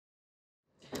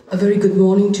A very good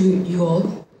morning to you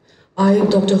all. I,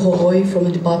 Dr. Hohoy from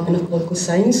the Department of Political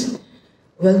Science,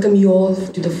 welcome you all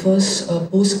to the first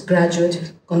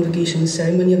postgraduate convocation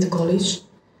ceremony of the college.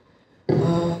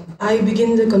 I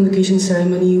begin the convocation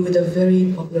ceremony with a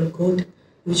very popular quote,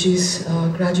 which is,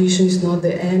 graduation is not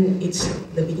the end, it's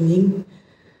the beginning.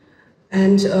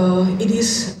 And it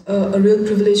is a real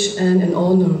privilege and an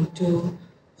honor to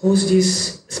host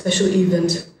this special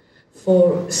event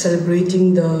for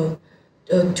celebrating the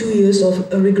 2 years of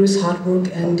rigorous hard work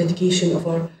and dedication of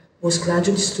our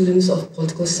postgraduate students of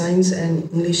political science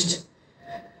and English.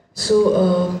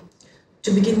 So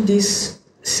to begin this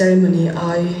ceremony,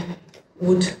 I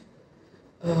would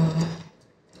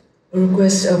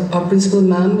request our principal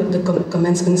ma'am, the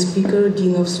commencement speaker,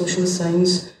 Dean of Social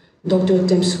Science, Dr.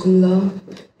 Tetso College,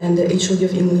 and the HOD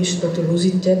of English, Dr.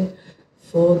 Rosie Ted,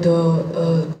 for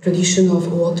the tradition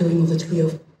of watering of the Tree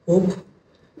of Hope.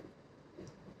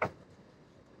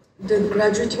 The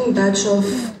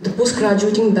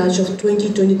postgraduating batch of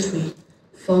 2023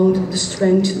 found the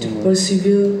strength to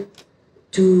persevere,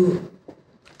 to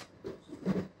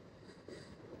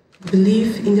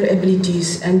believe in their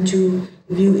abilities, and to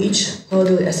view each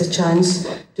hurdle as a chance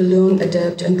to learn,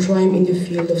 adapt, and triumph in the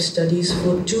field of studies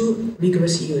for 2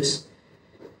 rigorous years.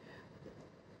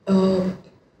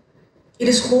 It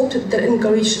is hoped that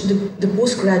encourage the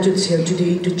postgraduates here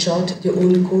today to chart their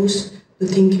own course, to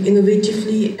think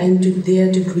innovatively, and to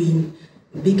dare to dream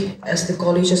big, as the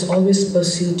college has always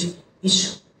pursued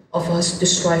each of us to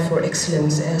strive for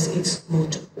excellence as its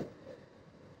motto.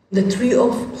 The tree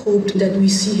of hope that we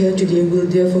see here today will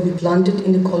therefore be planted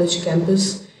in the college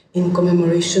campus in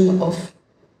commemoration of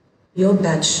your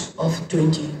batch of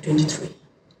 2023.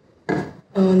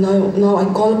 Now I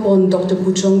call upon Dr.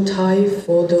 Puchong Thai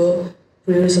for the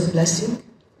prayers of blessing.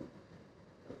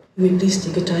 You may please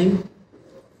take a time.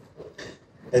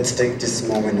 Let's take this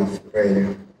moment of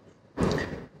prayer.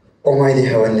 Almighty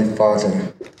Heavenly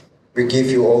Father, we give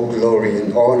you all glory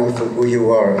and honor for who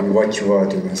you are and what you are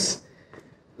to us.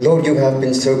 Lord, you have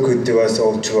been so good to us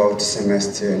all throughout the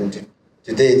semester, and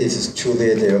today this is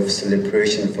truly a day of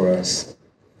celebration for us.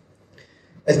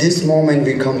 At this moment,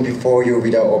 we come before you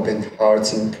with our open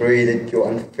hearts and pray that your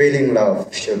unfailing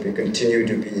love shall be continue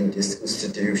to be in this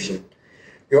institution.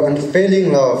 Your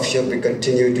unfailing love shall be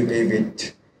continue to be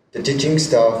with the teaching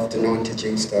staff, the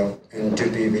non-teaching staff, and to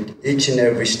be with each and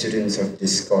every student of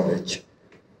this college.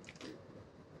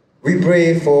 We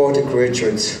pray for the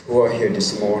graduates who are here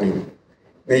this morning.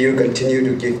 May you continue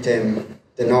to give them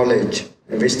the knowledge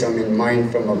and wisdom in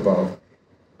mind from above.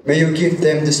 May you give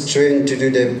them the strength to do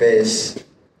their best.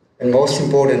 And most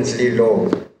importantly,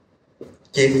 Lord,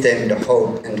 give them the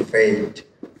hope and faith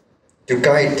to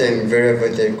guide them wherever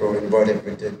they go and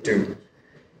whatever they do.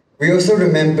 We also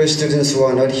remember students who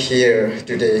are not here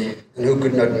today and who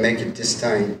could not make it this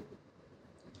time.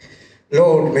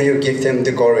 Lord, may you give them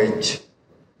the courage,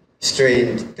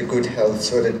 strength, the good health,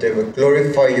 so that they will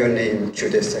glorify your name through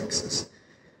their success.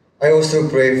 I also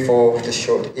pray for the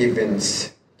short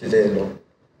events today, Lord,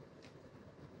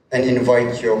 and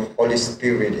invite your Holy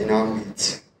Spirit in our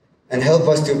midst, and help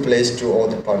us to place to all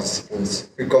the participants.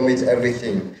 We commit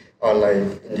everything, our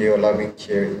life, into your loving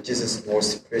care. In Jesus'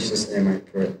 most precious name I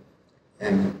pray.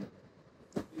 Amen.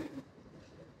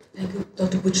 Thank you,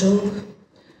 Dr. Puchong.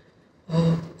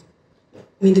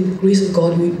 May the grace of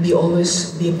God be always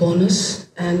be upon us,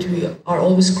 and we are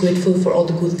always grateful for all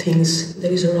the good things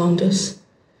that is around us.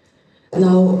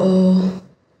 Now,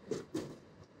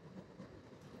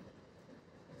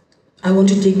 I want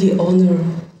to take the honor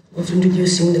of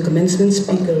introducing the commencement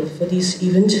speaker for this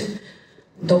event,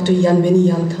 Dr. Yanbeni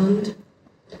Yanthan,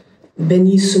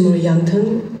 Beni Sumar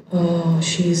Yanthan.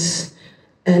 She's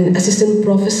an assistant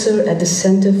professor at the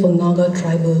Center for Naga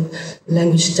Tribal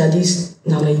Language Studies,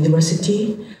 Naga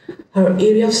University. Her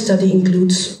area of study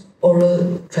includes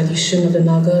oral tradition of the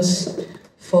Nagas,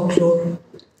 folklore,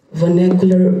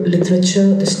 vernacular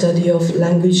literature, the study of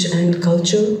language and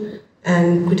culture,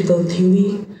 and critical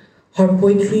theory. Her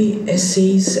poetry,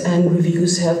 essays, and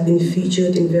reviews have been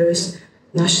featured in various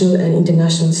national and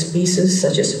international spaces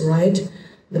such as Riot,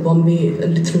 the Bombay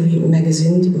Literary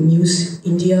Magazine, Muse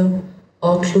India,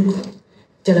 Outlook,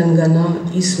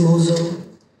 Telangana, East Mosul,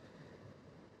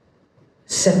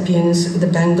 Sapiens, the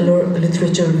Bangalore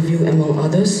Literature Review, among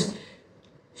others.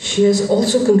 She has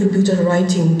also contributed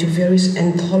writing to various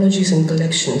anthologies and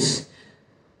collections.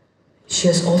 She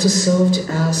has also served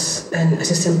as an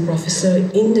assistant professor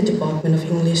in the Department of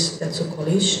English, Tetso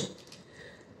College.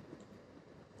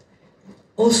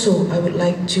 Also, I would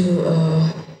like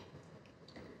to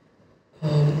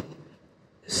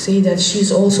say that she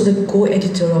is also the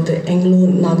co-editor of the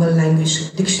Anglo-Naga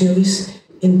language dictionaries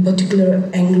in particular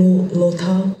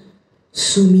Anglo-Lotha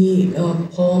Sumi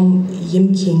poem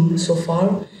Yimking so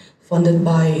far, funded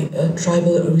by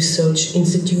Tribal Research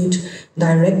Institute,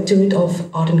 Directorate of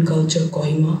Art and Culture,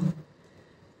 Kohima.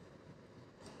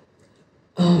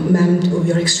 Ma'am,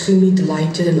 we are extremely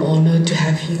delighted and honored to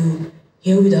have you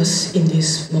here with us in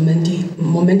this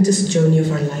momentous journey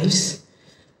of our lives.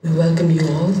 We welcome you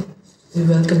all. We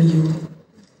welcome you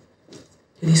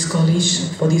to this college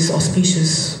for this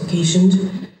auspicious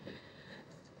occasion.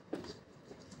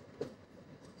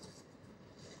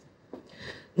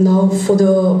 Now, for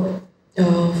the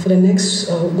next,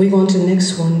 going on to the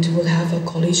next one, we'll have a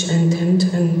college anthem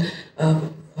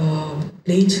and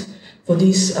played. For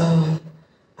this,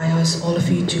 I ask all of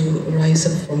you to rise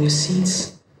up from your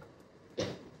seats.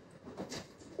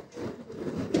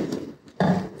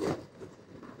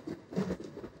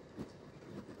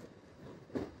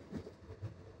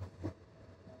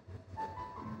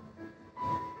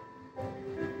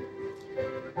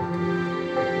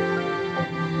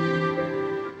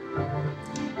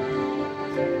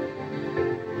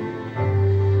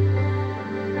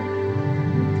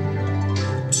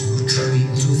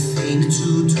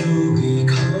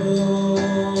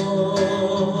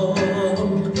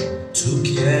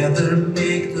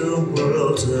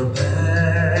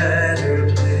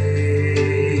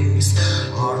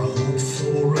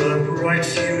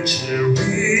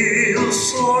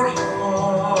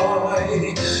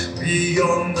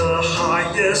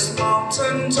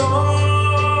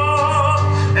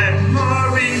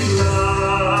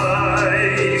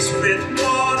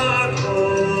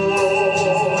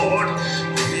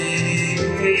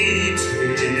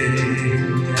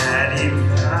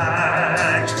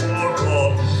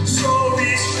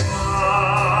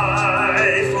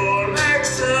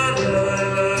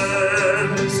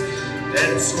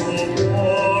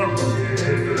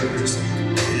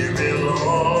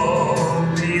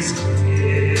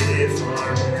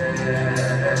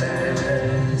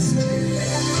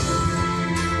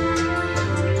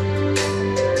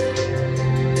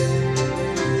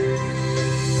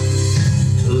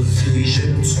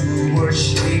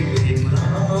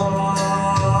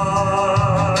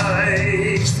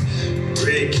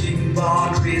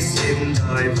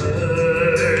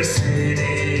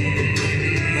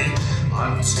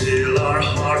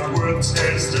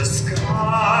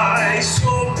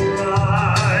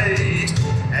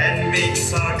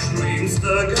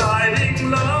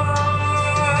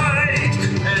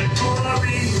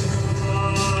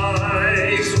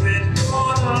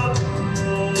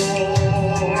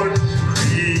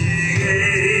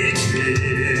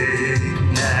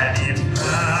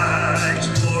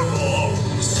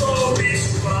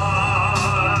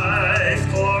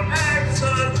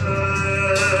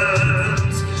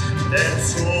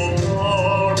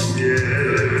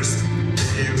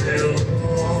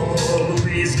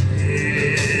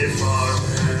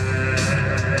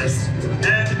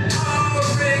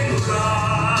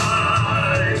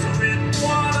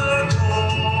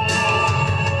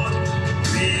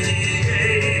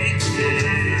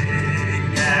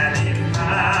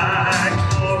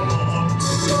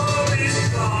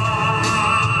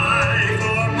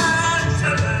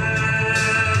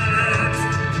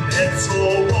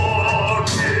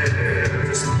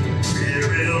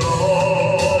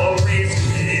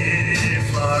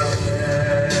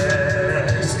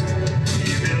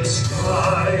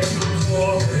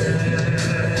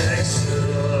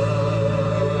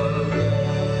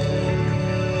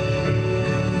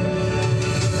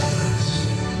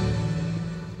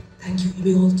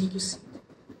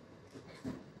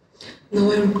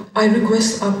 I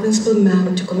request our principal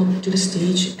ma'am to come up to the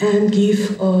stage and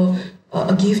give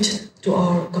a gift to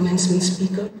our commencement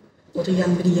speaker, Dr.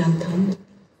 Yanbeni Yanthan.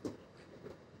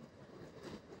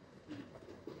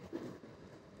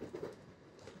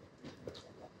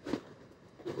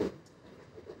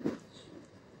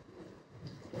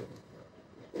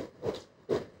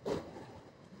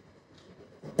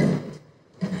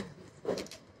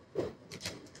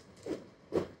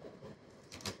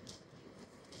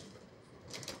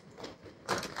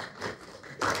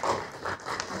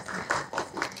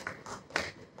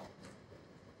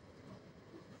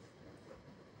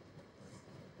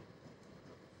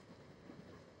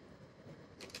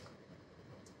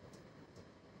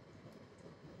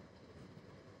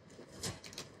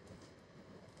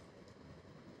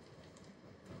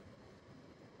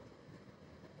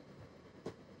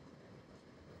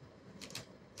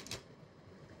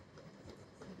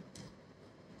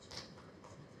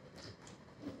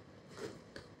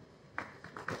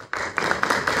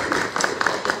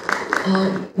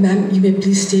 Ma'am, you may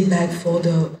please stay back for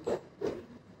the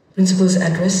principal's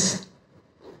address.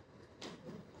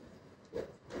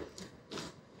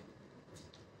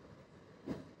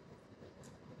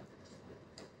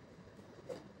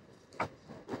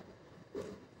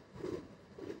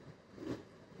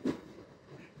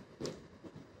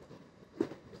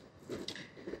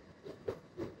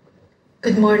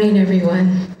 Good morning,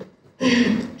 everyone.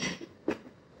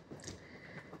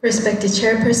 Respected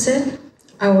Chairperson,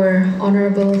 our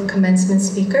Honorable Commencement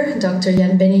Speaker, Dr.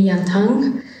 Yanbeni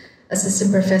Yanthan,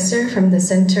 Assistant Professor from the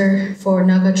Center for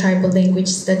Naga Tribal Language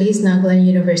Studies, Nagaland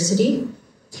University,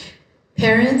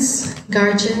 parents,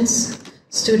 guardians,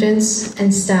 students,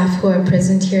 and staff who are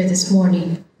present here this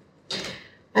morning.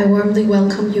 I warmly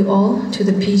welcome you all to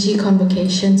the PG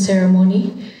Convocation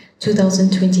Ceremony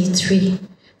 2023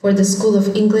 for the School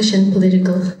of English and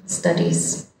Political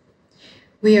Studies.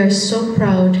 We are so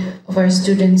proud of our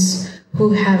students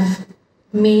who have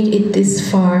made it this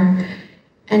far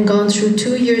and gone through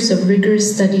 2 years of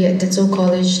rigorous study at Tetso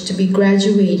College to be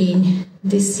graduating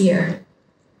this year.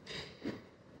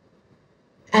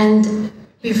 And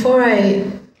before I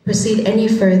proceed any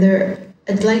further,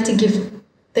 I'd like to give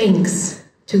thanks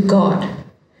to God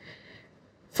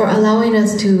for allowing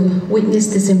us to witness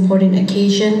this important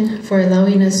occasion, for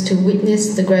allowing us to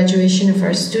witness the graduation of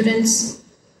our students,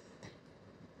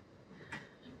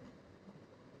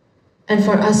 and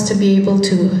for us to be able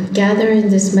to gather in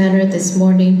this manner this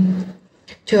morning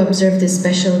to observe this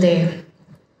special day.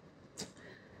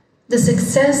 The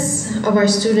success of our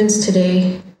students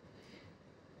today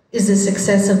is the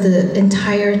success of the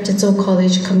entire Tetso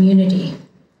College community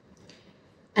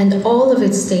and all of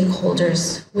its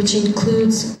stakeholders, which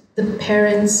includes the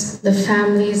parents, the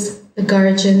families, the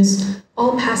guardians,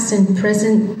 all past and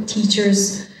present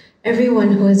teachers,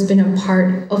 everyone who has been a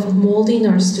part of molding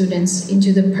our students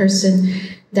into the person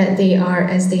that they are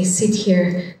as they sit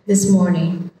here this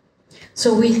morning.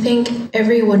 So we thank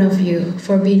every one of you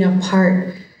for being a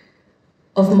part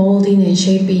of molding and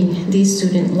shaping these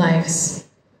student lives.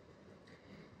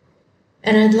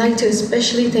 And I'd like to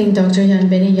especially thank Dr.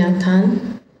 Yanbeni Yanthan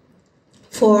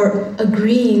for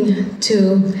agreeing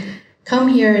to come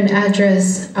here and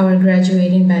address our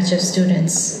graduating batch of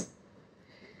students.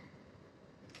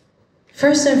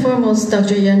 First and foremost,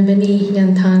 Dr. Yanbeni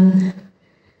Yanthan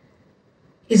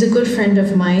is a good friend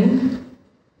of mine.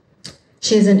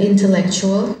 She is an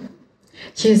intellectual.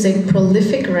 She is a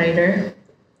prolific writer.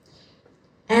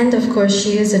 And of course,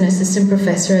 she is an assistant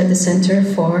professor at the Center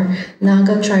for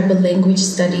Naga Tribal Language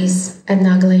Studies at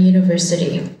Nagaland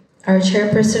University. Our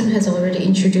chairperson has already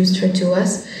introduced her to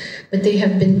us, but they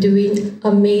have been doing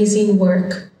amazing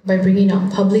work by bringing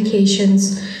out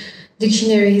publications,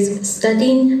 dictionaries,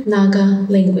 studying Naga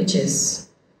languages,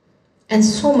 and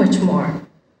so much more.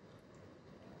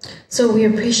 So we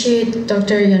appreciate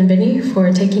Dr. Yanbeni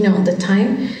for taking out the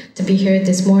time to be here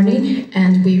this morning,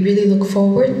 and we really look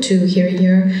forward to hearing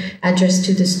your address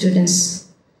to the students.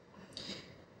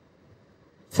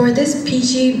 For this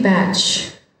PG batch,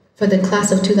 for the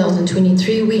class of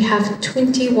 2023, we have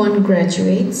 21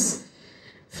 graduates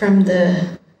from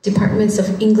the departments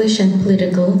of English and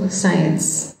Political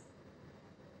Science.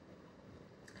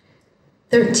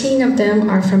 13 of them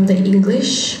are from the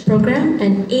English program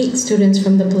and 8 students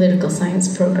from the Political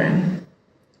Science program.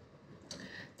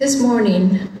 This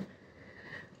morning,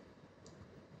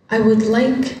 I would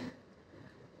like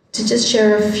to just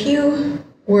share a few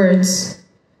words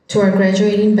to our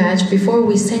graduating batch before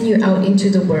we send you out into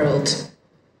the world.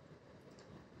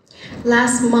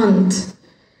 Last month,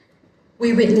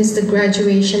 we witnessed the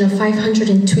graduation of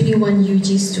 521 UG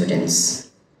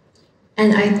students,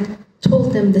 and I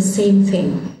told them the same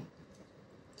thing.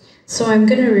 So I'm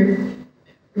going to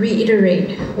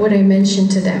reiterate what I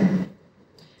mentioned to them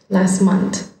last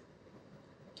month.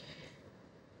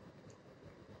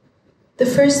 The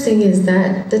first thing is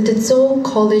that the Tetso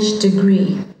College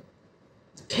degree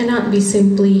cannot be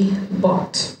simply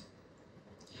bought.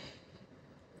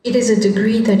 It is a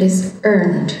degree that is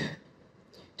earned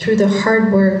through the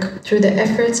hard work, through the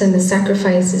efforts and the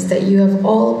sacrifices that you have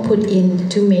all put in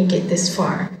to make it this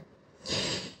far.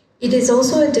 It is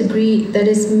also a degree that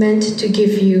is meant to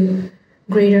give you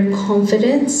greater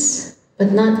confidence,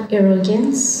 but not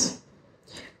arrogance.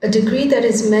 A degree that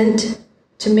is meant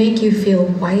to make you feel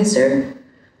wiser,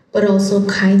 but also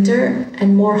kinder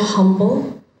and more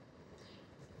humble,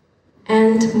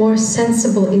 and more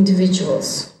sensible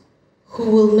individuals who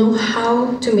will know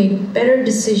how to make better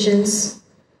decisions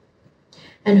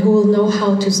and who will know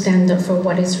how to stand up for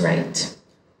what is right.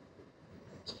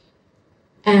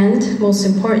 And most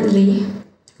importantly,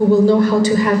 who will know how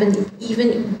to have an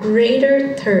even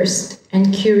greater thirst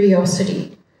and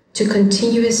curiosity to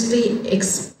continuously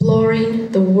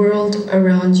exploring the world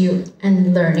around you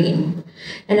and learning.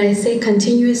 And I say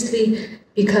continuously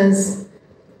because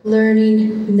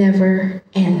learning never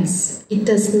ends. It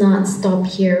does not stop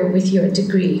here with your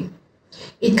degree.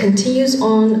 It continues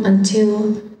on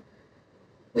until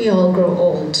we all grow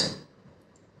old.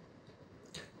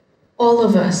 All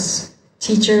of us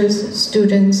teachers,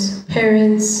 students,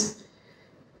 parents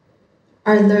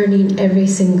are learning every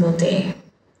single day.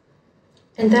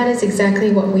 And that is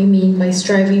exactly what we mean by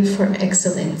striving for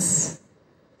excellence.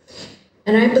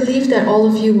 And I believe that all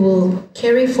of you will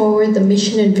carry forward the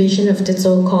mission and vision of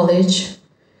Tetso College,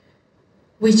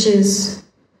 which is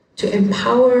to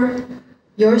empower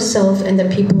yourself and the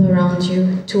people around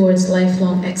you towards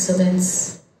lifelong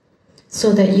excellence,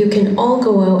 so that you can all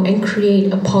go out and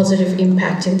create a positive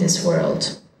impact in this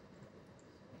world.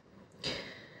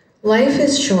 Life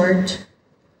is short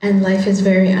and life is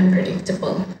very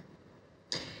unpredictable.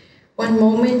 One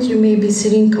moment you may be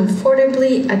sitting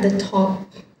comfortably at the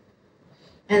top,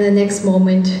 and the next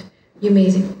moment you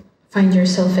may find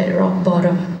yourself at rock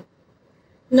bottom.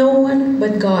 No one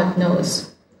but God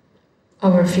knows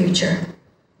our future.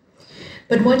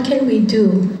 But what can we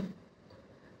do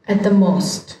at the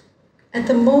most? At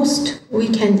the most, we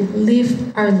can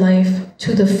live our life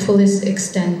to the fullest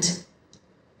extent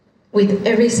with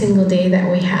every single day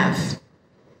that we have.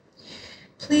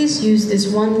 Please use this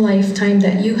one lifetime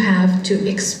that you have to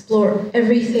explore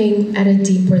everything at a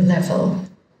deeper level.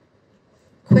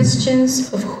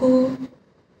 Questions of who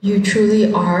you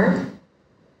truly are,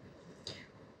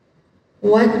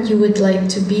 what you would like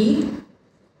to be,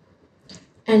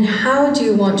 and how do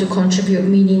you want to contribute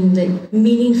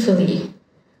meaningfully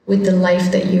with the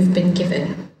life that you've been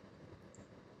given.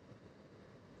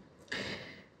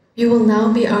 You will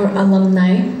now be our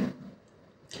alumni,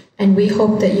 and we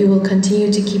hope that you will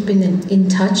continue to keep in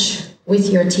touch with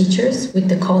your teachers, with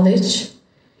the college.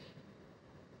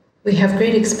 We have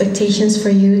great expectations for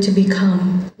you to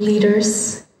become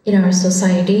leaders in our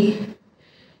society,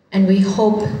 and we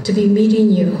hope to be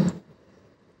meeting you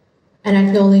and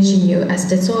acknowledging you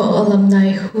as Tetso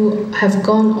alumni who have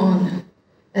gone on,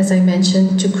 as I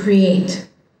mentioned, to create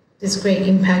this great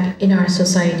impact in our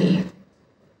society.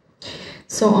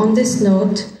 So on this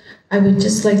note, I would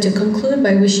just like to conclude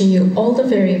by wishing you all the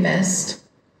very best.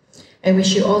 I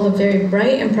wish you all a very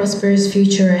bright and prosperous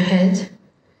future ahead.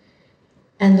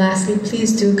 And lastly,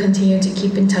 please do continue to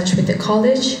keep in touch with the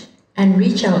college and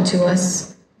reach out to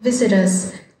us, visit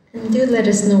us, and do let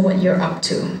us know what you're up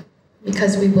to,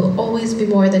 because we will always be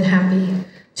more than happy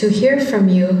to hear from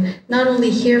you, not only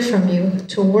hear from you,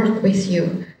 to work with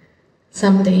you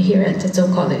someday here at Tetso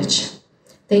College.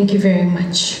 Thank you very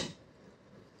much.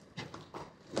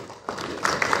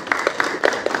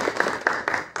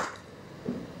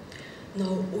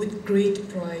 Now, with great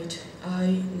pride,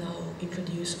 I now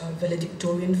introduce our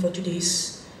valedictorian for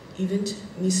today's event,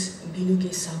 Miss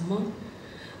Binuke Sama.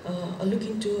 A look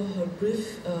into her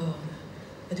brief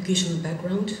educational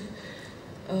background.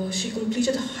 She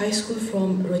completed high school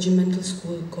from Regimental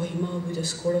School, Kohima, with a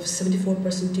score of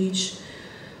 74%.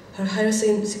 Her higher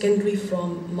secondary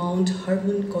from Mount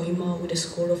Hermon, Kohima, with a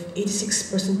score of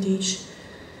 86%.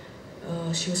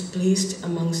 She was placed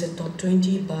amongst the top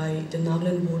 20 by the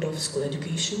Nagaland Board of School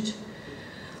Education.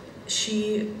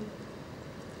 She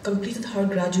completed her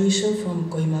graduation from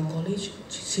Kohima College.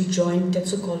 She joined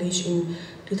Tetso College in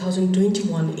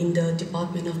 2021 in the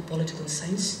Department of Political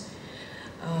Science.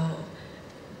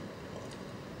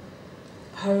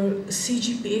 Her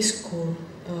CGPA score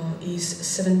is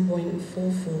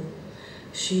 7.44.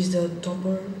 She is the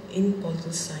topper in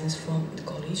political science from the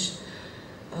college.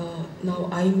 Now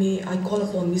I call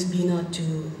upon Miss Bina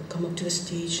to come up to the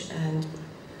stage and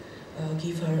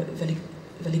give her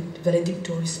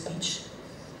valedictory speech.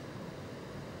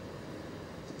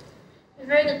 A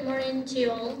very good morning to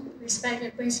you all,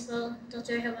 respected Principal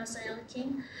Dr. Hewasa L,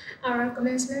 Khing, our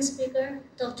commencement speaker,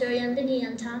 Dr. Yanbeni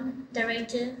Yanthan,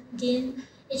 Director, Dean,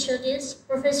 HODs,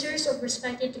 professors of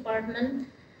respective department,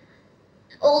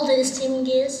 all the esteemed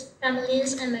guests,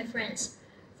 families, and my friends.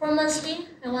 Foremostly,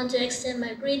 I want to extend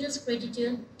my greatest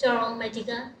gratitude to our Almighty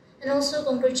God and also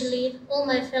congratulate all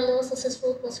my fellow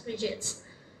successful postgraduates.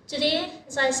 Today,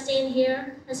 as I stand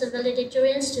here as a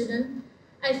valedictorian student,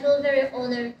 I feel very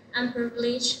honored and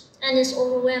privileged and is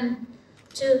overwhelmed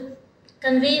to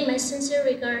convey my sincere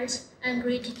regards and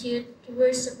gratitude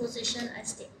towards the position I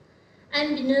take.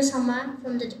 I'm Binu Sama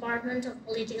from the Department of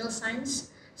Political Science,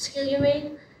 skill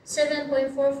rate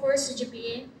 7.44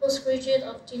 CGPA, postgraduate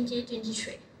of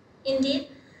 2023. Indeed,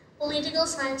 political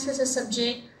science as a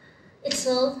subject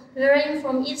itself, varying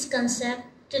from its concept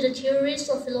to the theories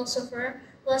of philosopher,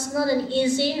 was not an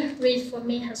easy read for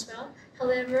me as well.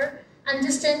 However,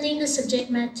 understanding the subject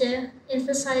matter,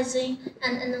 emphasizing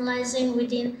and analyzing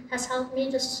within has helped me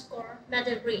to score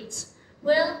better grades.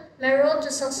 Well, my road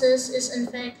to success is in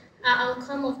fact an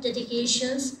outcome of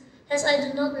dedications, as I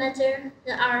do not matter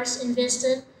the hours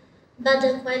invested but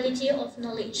the quality of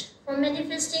knowledge. From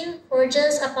manifesting for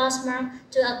just a pass mark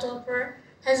to a topper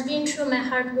has been through my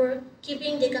hard work,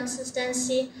 keeping the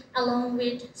consistency along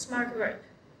with smart work.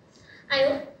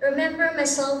 I remember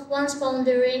myself once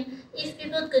pondering, if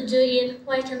people could do it,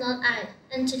 why cannot I?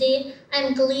 And today,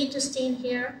 I'm glad to stand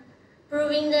here,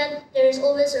 proving that there is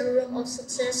always a room of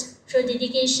success through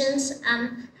dedications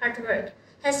and hard work.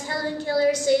 As Helen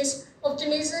Keller says,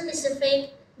 optimism is the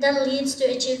faith that leads to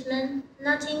achievement.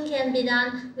 Nothing can be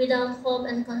done without hope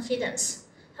and confidence.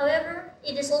 However,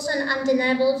 it is also an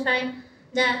undeniable fact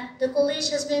that the college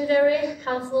has been very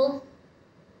helpful,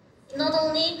 not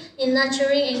only in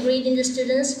nurturing and grading the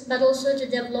students, but also to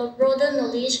develop broader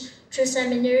knowledge through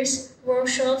seminars,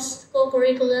 workshops,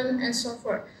 co-curriculum, and so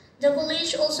forth. The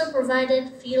college also provided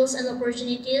fields and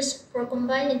opportunities for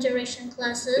combined interaction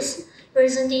classes,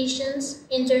 presentations,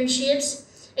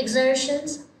 internships,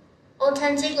 exertions,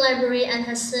 authentic library, and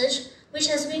as such, which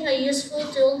has been a useful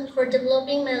tool for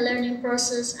developing my learning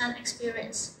process and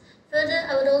experience. Further,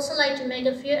 I would also like to make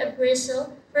a few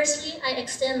appraisals. Firstly, I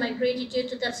extend my gratitude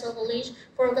to Tetso College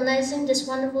for organizing this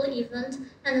wonderful event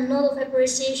and a note of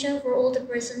appreciation for all the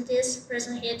presentees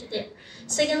present here today.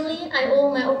 Secondly, I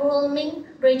owe my overwhelming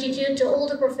gratitude to all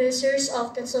the professors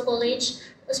of Tetso College,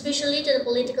 especially to the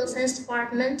Political Science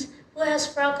Department, who has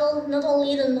sprinkled not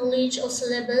only the knowledge of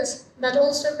syllabus, but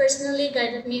also personally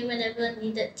guided me whenever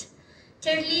needed.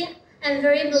 Thirdly, I'm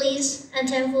very pleased and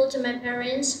thankful to my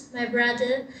parents, my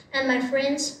brother, and my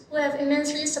friends who have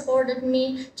immensely supported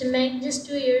me to make these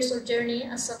 2 years of journey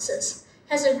a success.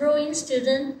 As a growing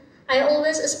student, I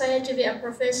always aspired to be a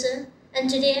professor, and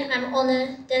today I'm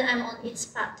honored that I'm on its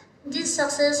path. These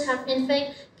successes have in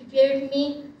fact prepared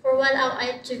me for what I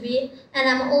ought to be, and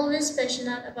I'm always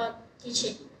passionate about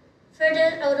teaching.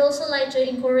 Further, I would also like to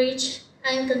encourage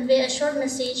and convey a short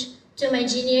message to my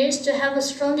juniors to have a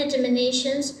strong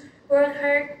determination, work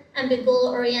hard, and be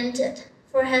goal-oriented.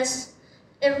 For as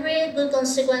every good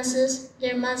consequences,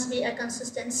 there must be a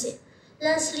consistency.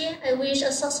 Lastly, I wish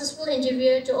a successful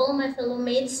interview to all my fellow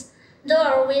mates. Though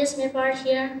our ways may part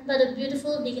here, but a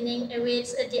beautiful beginning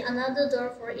awaits at the another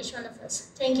door for each one of us.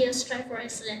 Thank you. Strive for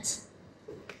excellence.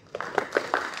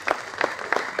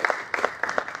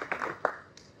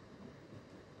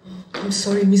 I'm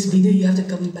sorry, Miss Bina, you have to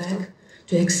come back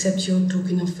to accept your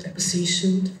token of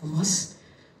appreciation from us.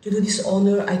 To do this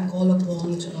honor, I call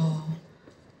upon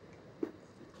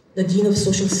the Dean of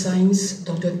Social Science,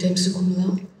 Dr. Tetso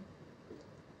College.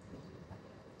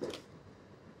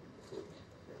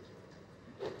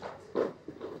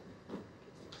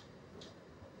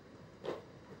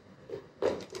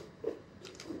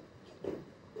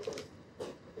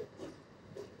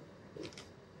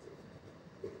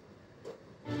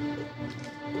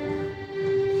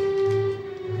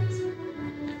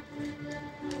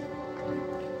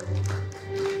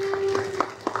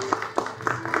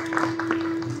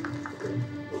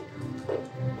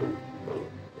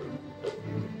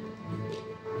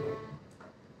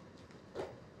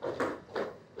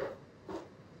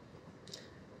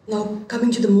 Now,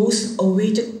 coming to the most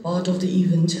awaited part of the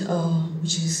event,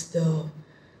 which is the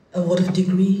award of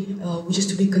degree, which is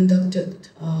to be conducted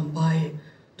by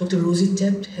Dr. Rosie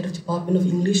Tept, Head of Department of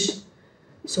English.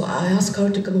 So I ask her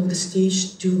to come over the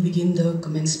stage to begin the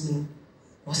commencement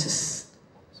process.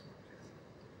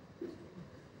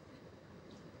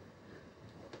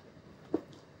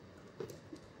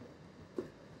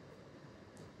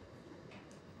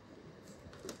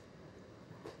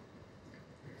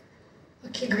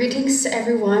 Okay, greetings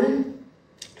everyone.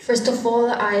 First of all,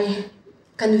 I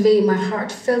convey my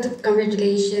heartfelt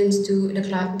congratulations to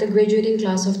the graduating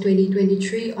class of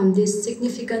 2023 on this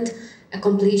significant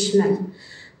accomplishment.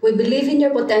 We believe in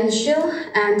your potential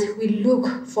and we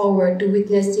look forward to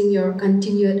witnessing your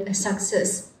continued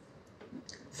success.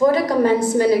 For the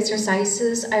commencement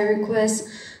exercises, I request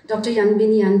Dr.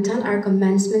 Yanbeni Yanthan, our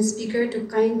commencement speaker, to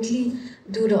kindly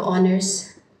do the honors.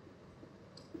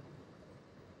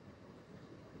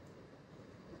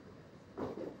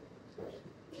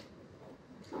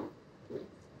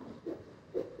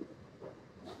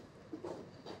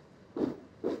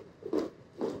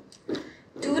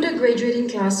 Graduating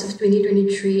class of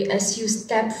 2023, as you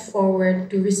step forward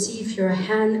to receive your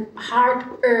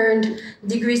hard-earned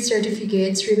degree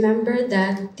certificates, remember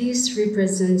that this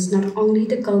represents not only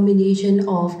the culmination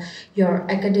of your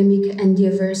academic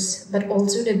endeavors, but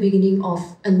also the beginning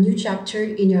of a new chapter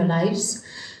in your lives.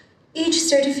 Each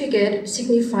certificate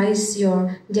signifies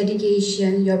your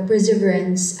dedication, your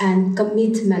perseverance, and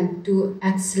commitment to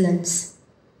excellence.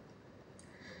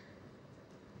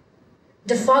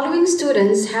 The following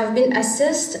students have been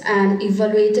assessed and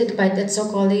evaluated by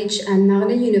Tetso College and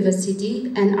Nagaland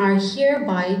University and are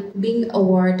hereby being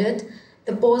awarded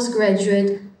the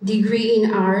postgraduate degree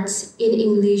in arts in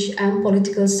English and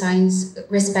political science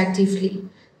respectively.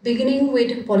 Beginning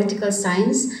with political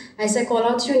science, as I call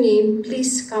out your name,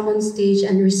 please come on stage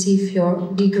and receive your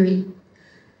degree.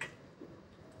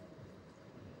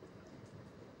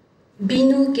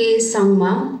 Binu K.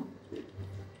 Sangma,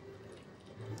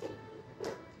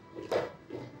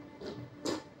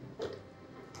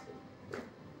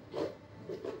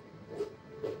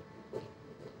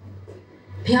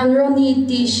 Pyanroni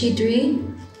T. Shidri,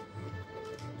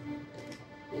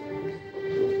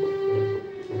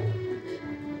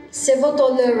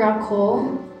 Sevotole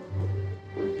Rako,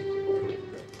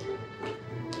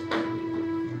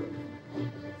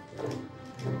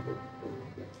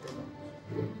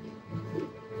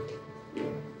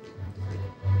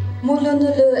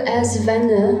 Mulundulu S.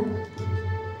 Venne,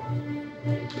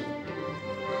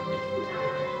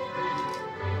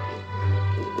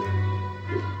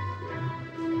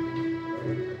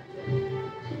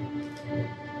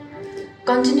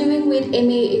 continuing with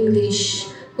MA English,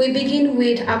 we begin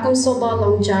with Akumsoba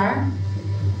Longjar,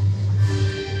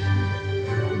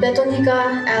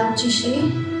 Betonika L. Chishi,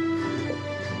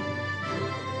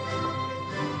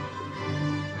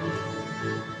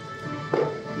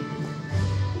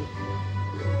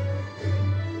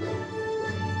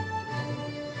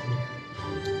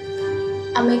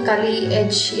 Amekali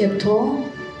H. Yepto,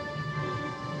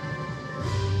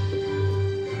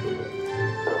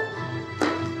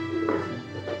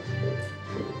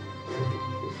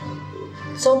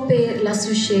 Sope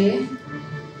Lasouche,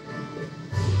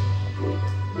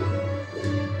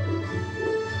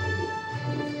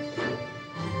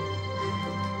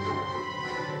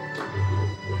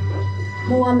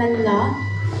 Muamella,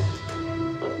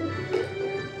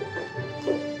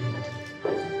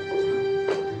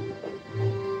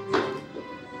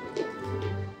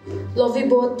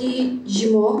 Loviboti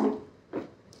Jimo,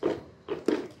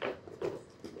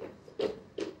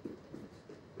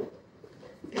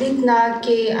 Litna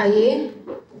K. Aye,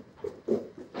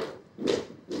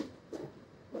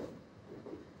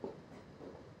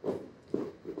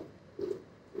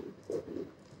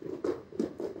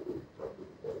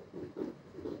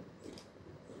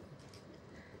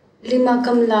 Lima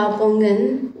Kamla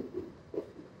Pongen,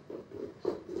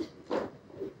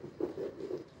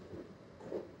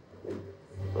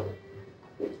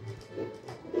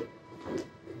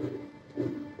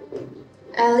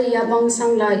 L. Yabang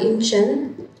Sangla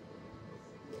Inchen,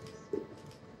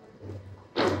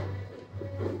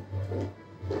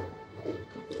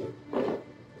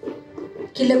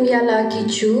 Kilamyala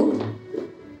Kichu,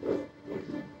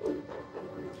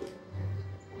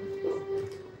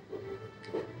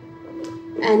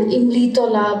 and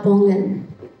Imlitola Bongen.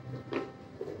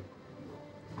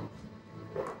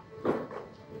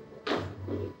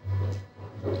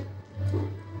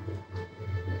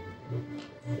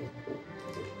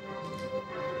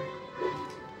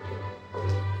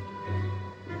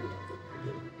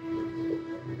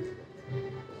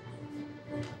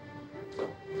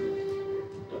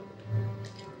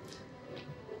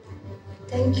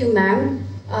 Thank you, ma'am.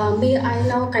 May I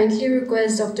now kindly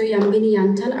request Dr. Yanbeni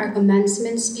Yanthan, our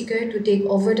commencement speaker, to take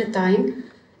over the time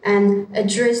and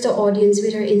address the audience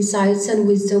with her insights and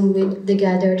wisdom with the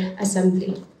gathered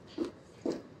assembly.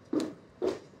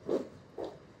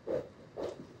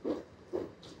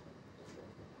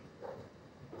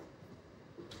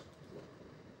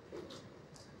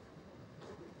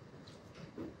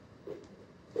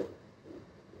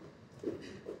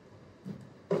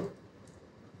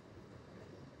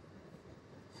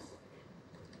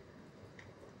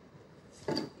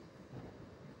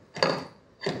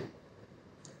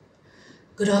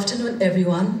 Good afternoon,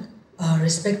 everyone.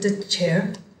 Respected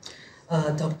Chair,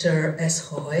 Dr. S.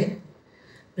 Hoy,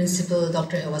 Principal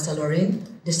Dr. Hewasa Lorin,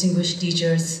 distinguished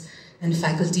teachers and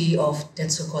faculty of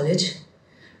Tetso College,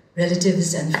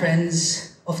 relatives and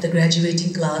friends of the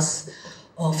graduating class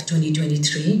of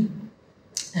 2023,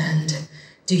 and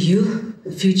to you,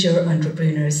 future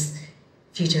entrepreneurs,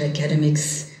 future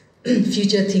academics,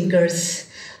 future thinkers,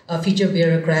 future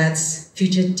bureaucrats,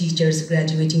 future teachers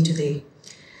graduating today.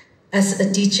 As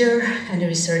a teacher and a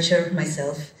researcher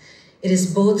myself, it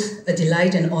is both a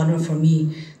delight and honor for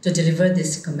me to deliver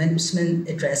this commencement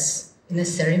address in a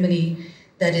ceremony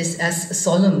that is as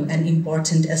solemn and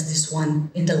important as this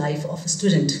one in the life of a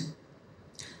student.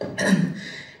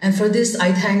 And for this,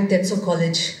 I thank Tetso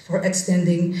College for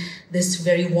extending this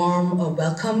very warm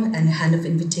welcome and hand of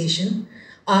invitation.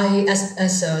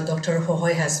 As Dr.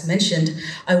 Hohoi has mentioned,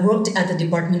 I worked at the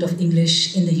Department of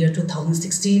English in the year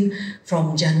 2016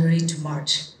 from January to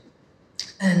March.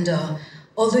 And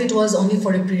although it was only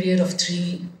for a period of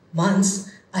 3 months,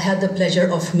 I had the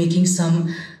pleasure of making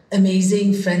some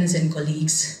amazing friends and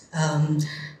colleagues,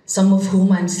 some of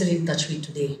whom I'm still in touch with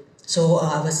today. So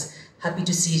I was happy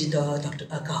to see Dr.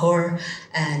 Kahor,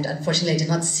 and unfortunately I did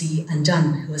not see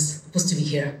Anjan, who was supposed to be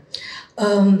here.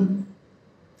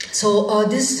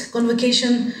 This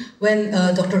convocation, when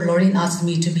Dr. Lorin asked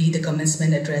me to be the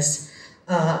commencement address,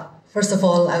 first of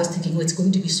all, I was thinking, well, it's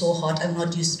going to be so hot, I'm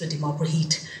not used to the Dimapur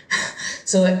heat.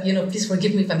 So, please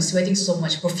forgive me if I'm sweating so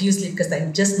much profusely because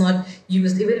I'm just not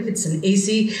used, even if it's an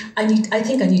AC, I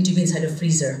think I need to be inside a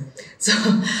freezer.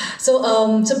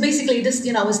 So basically this,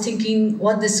 I was thinking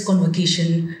what this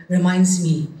convocation reminds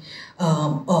me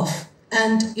of.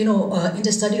 And, in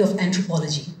the study of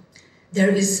anthropology, there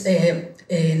is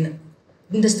in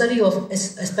the study of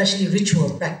especially ritual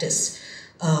practice,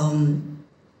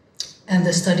 and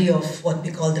the study of what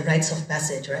we call the rites of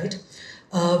passage, right?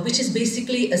 Which is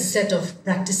basically a set of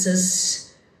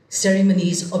practices,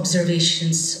 ceremonies,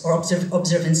 observations, or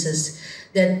observances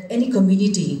that any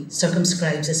community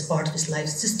circumscribes as part of its life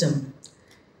system.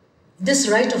 This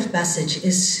rite of passage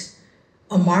is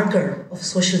a marker of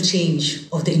social change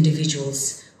of the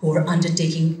individuals who are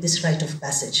undertaking this rite of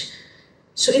passage.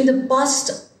 So in the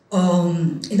past,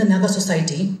 in the Naga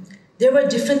society, there were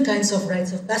different kinds of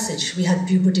rites of passage. We had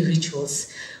puberty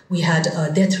rituals, we had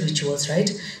death rituals,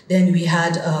 right? Then we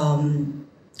had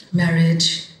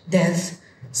marriage, death,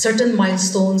 certain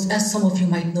milestones. As some of you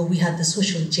might know, we had the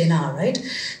social jena, right?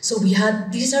 So we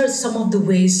had, these are some of the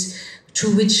ways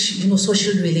through which,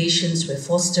 social relations were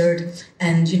fostered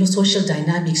and, social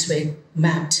dynamics were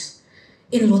mapped.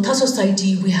 In Lotha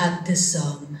society, we had this,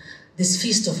 this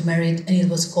feast of merit, and it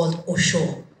was called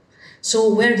Osho.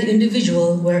 So where the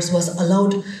individual was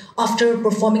allowed, after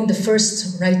performing the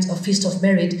first rite of Feast of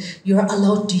Merit, you are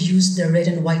allowed to use the red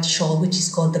and white shawl, which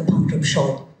is called the Pangrup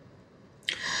shawl.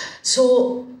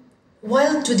 So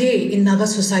while today in Naga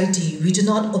society, we do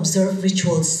not observe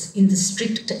rituals in the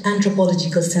strict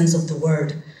anthropological sense of the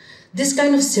word, this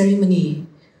kind of ceremony,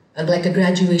 like a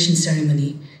graduation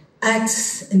ceremony,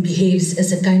 acts and behaves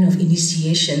as a kind of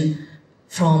initiation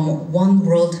from one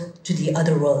world to the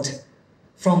other world.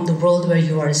 From the world where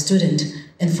you are a student,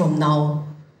 and from now,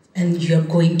 and you're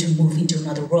going to move into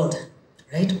another world,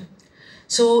 right?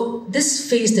 So this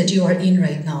phase that you are in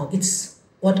right now, it's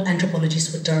what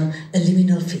anthropologists would term a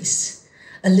liminal phase.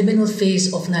 A liminal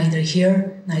phase of neither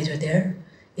here, neither there.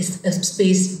 It's a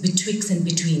space betwixt and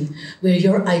between, where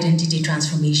your identity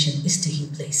transformation is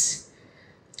taking place.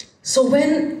 So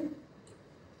when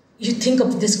you think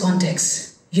of this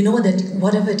context, you know that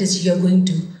whatever it is you're going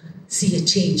to see a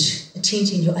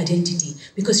change in your identity,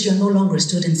 because you're no longer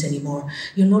students anymore.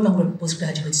 You're no longer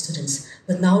postgraduate students,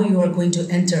 but now you are going to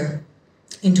enter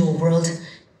into a world.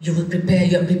 You're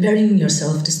preparing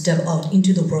yourself to step out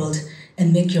into the world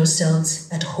and make yourselves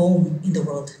at home in the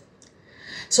world.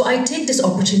 So I take this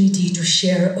opportunity to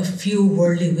share a few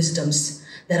worldly wisdoms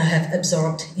that I have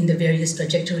absorbed in the various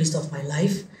trajectories of my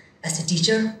life as a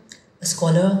teacher, a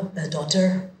scholar, a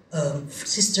daughter, a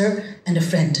sister, and a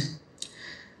friend.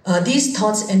 These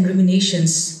thoughts and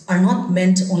ruminations are not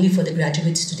meant only for the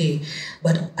graduates today,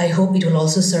 but I hope it will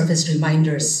also serve as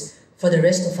reminders for the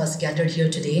rest of us gathered here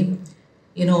today,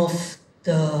 of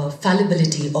the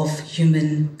fallibility of the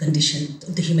human condition,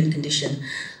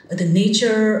 the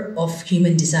nature of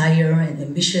human desire and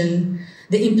ambition,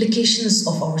 the implications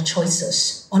of our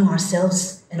choices on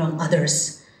ourselves and on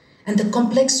others, and the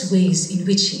complex ways in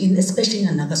which, especially in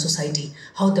a Naga society,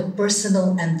 how the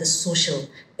personal and the social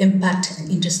impact and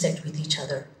intersect with each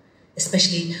other,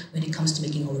 especially when it comes to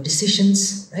making our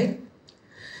decisions, right?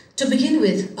 To begin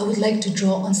with, I would like to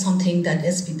draw on something that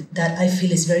I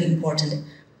feel is very important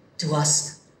to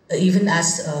us, even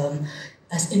as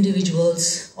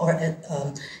individuals or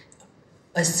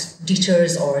as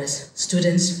teachers or as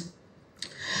students.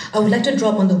 I would like to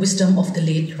draw upon the wisdom of the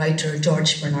late writer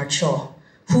George Bernard Shaw,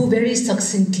 who very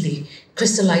succinctly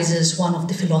crystallizes one of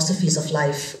the philosophies of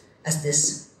life as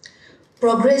this: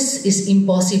 progress is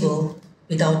impossible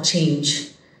without change,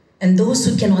 and those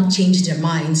who cannot change their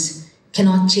minds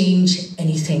cannot change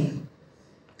anything.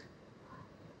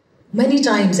 Many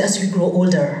times as we grow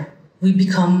older, we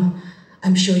become,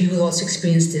 I'm sure you will also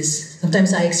experience this,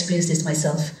 sometimes I experience this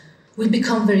myself, we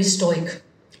become very stoic.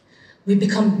 We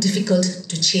become difficult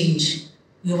to change.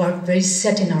 We are very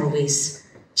set in our ways.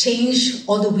 Change,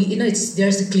 although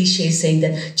there's a cliche saying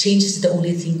that change is the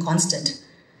only thing constant.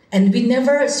 And we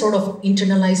never sort of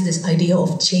internalize this idea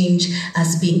of change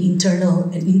as being internal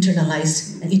and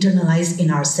internalized in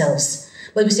ourselves.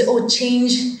 But we say, oh,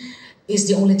 change is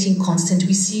the only thing constant.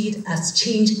 We see it as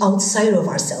change outside of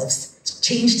ourselves,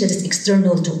 change that is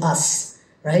external to us,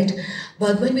 right?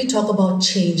 But when we talk about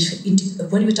change, it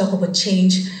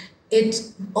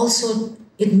also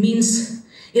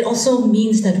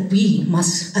means that we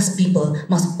must, as people,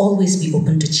 must always be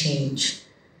open to change.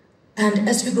 And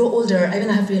as we grow older, I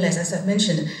have realized, as I've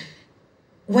mentioned,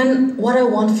 what I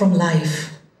want from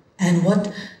life and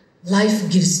what life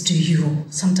gives to you,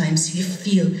 sometimes you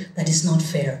feel that is not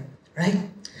fair, right?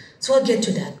 So I'll get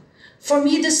to that. For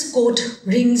me, this quote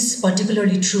rings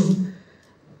particularly true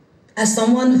as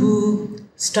someone who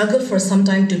struggled for some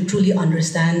time to truly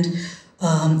understand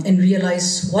and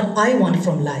realize what I want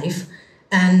from life,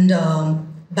 and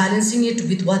balancing it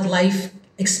with what life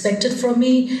expected from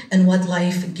me and what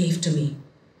life gave to me.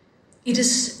 It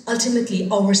is ultimately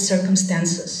our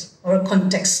circumstances, our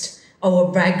context,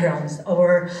 our backgrounds,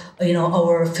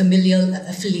 our familial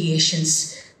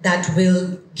affiliations that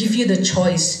will give you the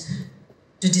choice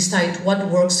to decide what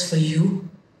works for you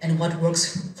and what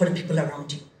works for the people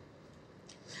around you.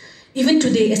 Even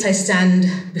today, as I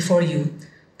stand before you,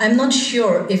 I'm not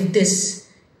sure if this,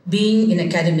 being in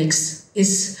academics,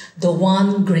 is the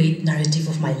one great narrative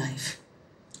of my life,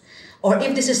 or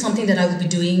if this is something that I will be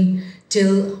doing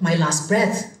till my last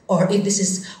breath, or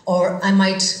I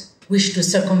might wish to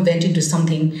circumvent into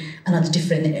something, another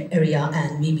different area,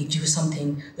 and maybe do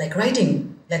something like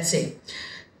writing, let's say.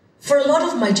 For a lot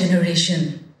of my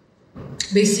generation,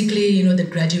 basically, the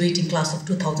graduating class of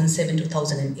 2007,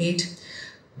 2008,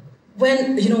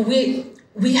 when,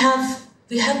 we have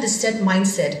this set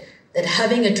mindset that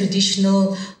having a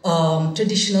traditional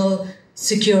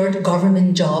secured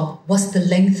government job was the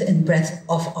length and breadth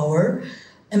of our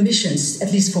ambitions,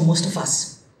 at least for most of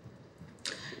us.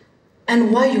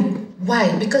 And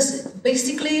why? Because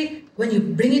basically, when you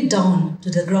bring it down to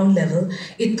the ground level,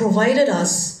 it provided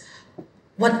us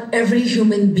what every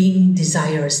human being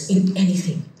desires in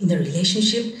anything, in a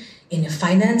relationship, in a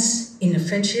finance, in a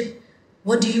friendship.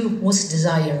 What do you most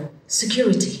desire?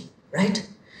 Security, right?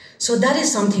 So that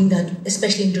is something that,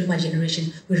 especially during my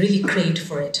generation, we really craved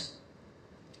for it.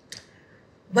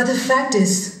 But the fact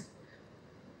is,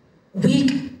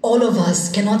 all of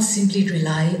us cannot simply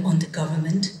rely on the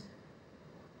government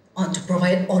to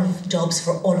provide all of jobs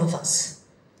for all of us,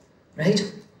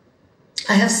 right?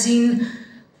 I have seen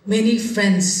many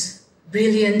friends,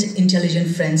 brilliant,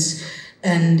 intelligent friends,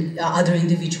 and other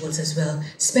individuals as well,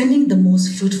 spending the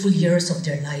most fruitful years of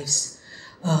their lives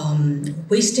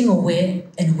wasting away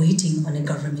and waiting on a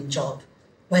government job,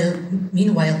 while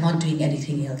meanwhile not doing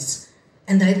anything else.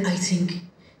 And that, I think,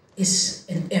 is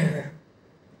an error.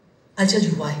 I'll tell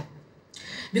you why.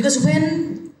 Because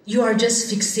when you are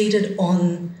just fixated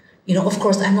on, of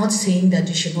course, I'm not saying that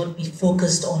you should not be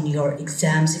focused on your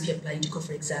exams if you're planning to go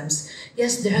for exams.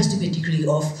 Yes, there has to be a degree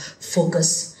of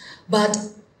focus, but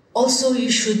also you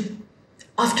should,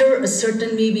 after a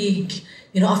certain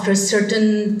after a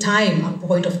certain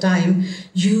point of time,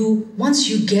 once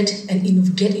you get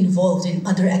involved in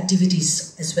other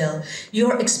activities as well,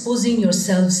 you're exposing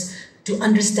yourselves to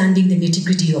understanding the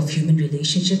nitty-gritty of human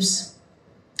relationships,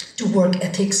 to work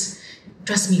ethics.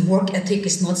 Trust me, work ethic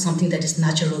is not something that is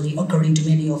naturally occurring to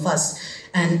many of us,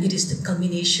 and it is the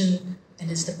culmination and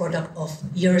it's the product of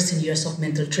years and years of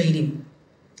mental training.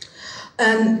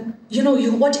 And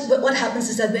what happens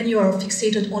is that when you are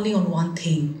fixated only on one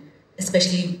thing,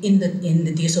 especially in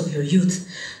the days of your youth,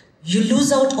 you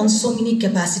lose out on so many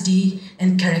capacity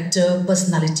and character,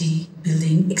 personality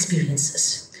building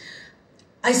experiences.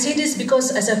 I say this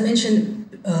because, as I've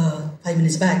mentioned 5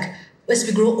 minutes back, as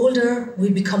we grow older, we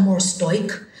become more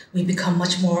stoic, we become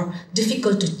much more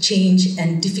difficult to change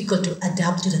and difficult to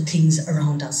adapt to the things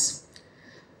around us.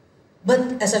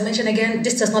 But as I mentioned again,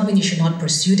 this does not mean you should not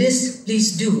pursue this.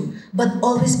 Please do. But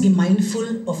always be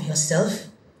mindful of yourself.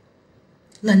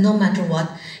 No matter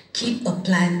what, keep a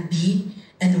plan B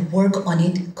and work on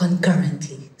it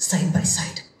concurrently, side by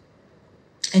side.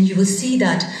 And you will see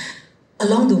that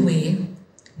along the way,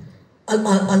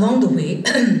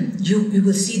 you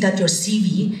will see that your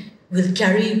CV will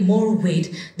carry more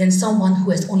weight than someone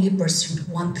who has only pursued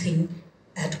one thing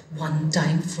at one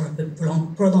time for a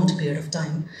prolonged period of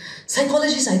time.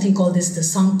 Psychologists, I think, call this the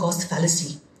sunk cost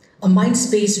fallacy, a mind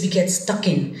space we get stuck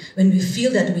in when we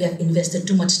feel that we have invested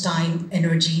too much time,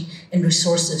 energy, and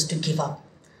resources to give up.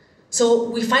 So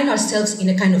we find ourselves in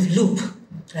a kind of loop,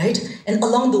 right? And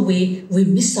along the way, we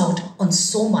miss out on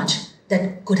so much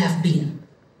that could have been.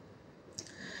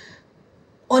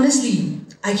 Honestly,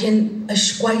 I can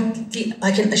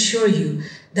assure you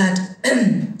that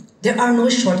there are no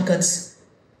shortcuts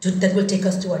that will take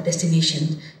us to our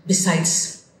destination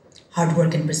besides hard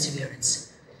work and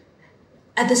perseverance.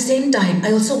 At the same time,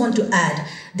 I also want to add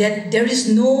that there is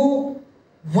no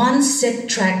one set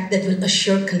track that will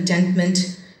assure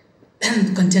contentment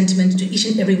to each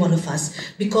and every one of us,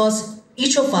 because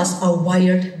each of us are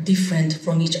wired different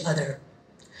from each other.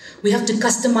 We have to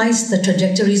customize the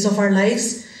trajectories of our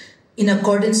lives in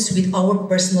accordance with our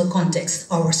personal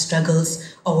context, our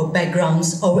struggles, our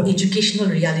backgrounds, our educational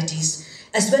realities,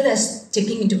 as well as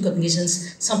taking into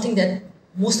cognizance something that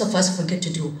most of us forget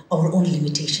to do, our own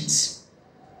limitations.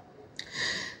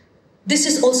 This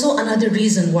is also another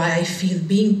reason why I feel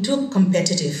being too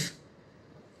competitive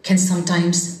can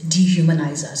sometimes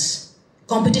dehumanize us.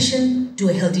 Competition to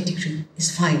a healthy degree is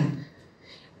fine.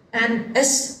 And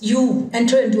as you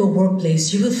enter into a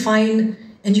workplace, you will find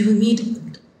and you will meet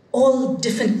all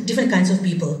different kinds of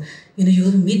people. You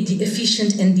will meet the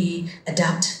efficient and the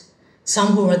adept,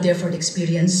 some who are there for the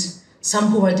experience, some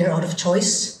who are there out of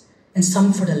choice, and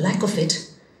some for the lack of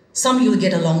it. Some you will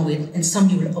get along with, and some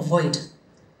you will avoid.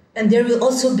 And there will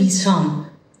also be some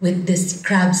with this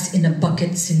crabs in a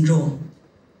bucket syndrome,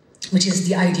 which is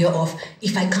the idea of,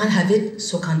 if I can't have it,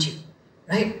 so can't you,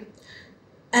 right?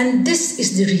 And this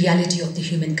is the reality of the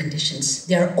human conditions.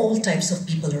 There are all types of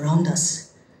people around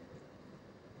us.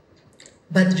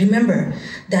 But remember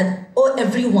that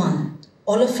everyone,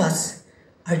 all of us,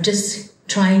 are just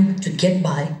trying to get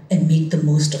by and make the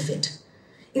most of it.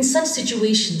 In such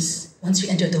situations, once we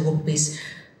enter the workplace,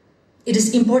 it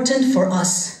is important for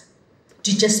us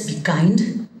to just be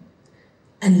kind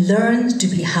and learn to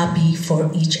be happy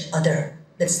for each other.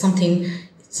 This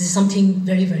is something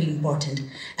very, very important.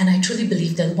 And I truly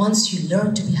believe that once you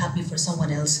learn to be happy for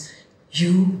someone else,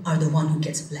 you are the one who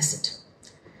gets blessed.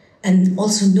 And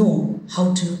also know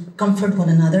how to comfort one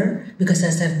another, because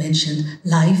as I've mentioned,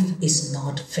 life is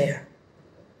not fair.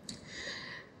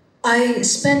 I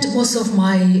spent most of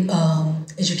my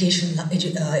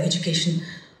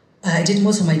I did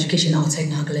most of my education outside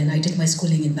Nagaland. I did my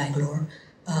schooling in Bangalore.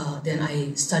 Then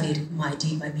I studied my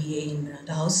BA in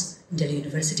Miranda House, in Delhi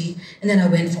University. And then I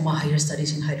went for my higher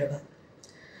studies in Hyderabad.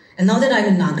 And now that I'm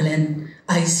in Nagaland,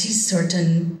 I see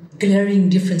certain glaring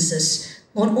differences,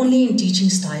 not only in teaching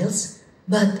styles,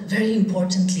 but very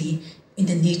importantly, in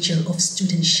the nature of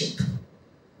studentship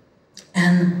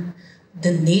and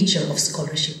the nature of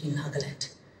scholarship in Nagaland.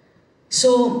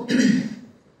 So,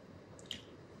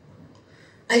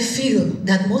 I feel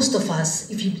that most of us,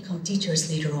 if you become teachers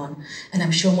later on, and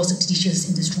I'm sure most of the teachers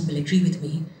in this room will agree with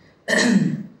me,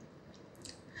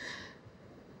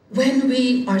 when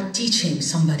we are teaching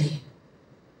somebody,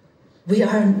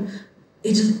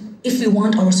 if we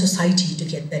want our society to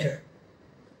get better,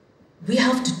 we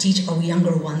have to teach our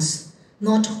younger ones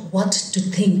not what to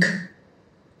think,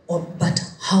 but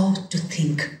how to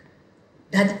think.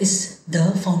 That is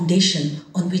the foundation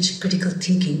on which critical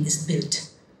thinking is built.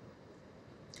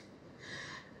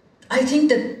 I think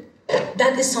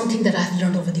that is something that I've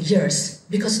learned over the years,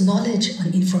 because knowledge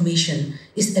and information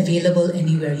is available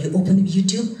anywhere. You open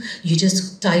YouTube, you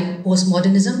just type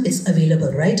postmodernism, it's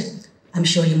available, right? I'm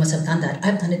sure you must have done that.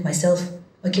 I've done it myself.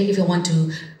 Okay, if I want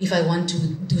to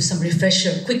do some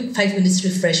refresher, quick 5 minutes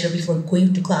refresher before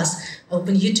going to class, I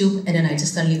open YouTube and then I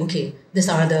just suddenly, okay, these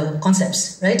are the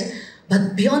concepts, right?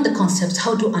 But beyond the concepts,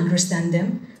 how to understand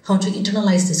them, how to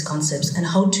internalize these concepts, and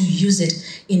how to use it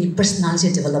in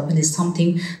personality development is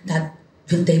something that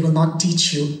they will not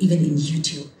teach you even in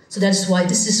YouTube. So that's why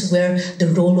this is where the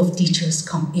role of teachers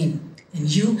come in. And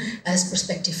you, as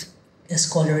prospective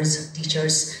scholars,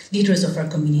 teachers, leaders of our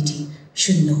community,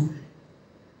 should know.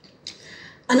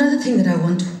 Another thing that I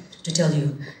want to tell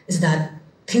you is that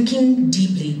thinking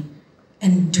deeply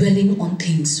and dwelling on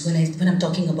things, when I'm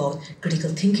talking about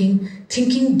critical thinking,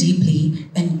 thinking deeply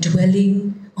and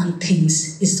dwelling on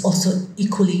things is also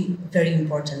equally very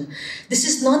important. This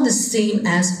is not the same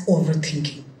as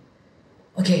overthinking.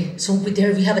 Okay, so we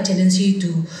have a tendency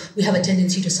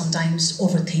to sometimes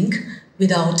overthink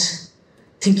without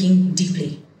thinking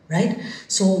deeply, right?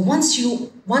 So once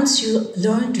you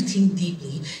learn to think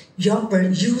deeply,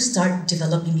 you start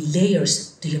developing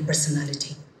layers to your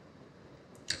personality.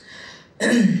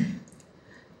 In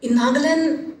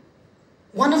Nagaland,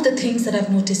 one of the things that I've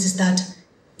noticed is that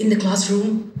in the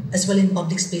classroom, as well in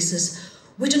public spaces,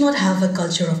 we do not have a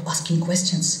culture of asking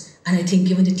questions. And I think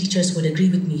even the teachers would agree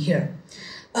with me here.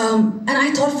 And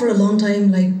I thought for a long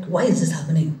time, like, why is this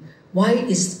happening?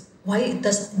 Is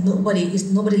nobody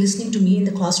listening to me in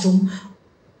the classroom?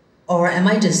 Or am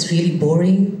I just really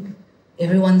boring?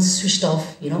 Everyone's switched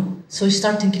off, you know? So you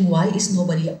start thinking, why is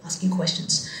nobody asking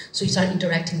questions? So you start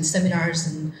interacting in seminars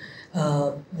and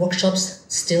workshops,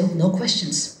 still no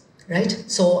questions, right?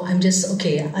 So I'm just,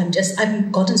 okay,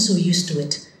 I've gotten so used to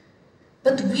it.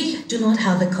 But we do not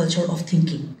have a culture of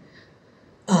thinking.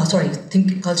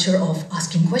 Culture of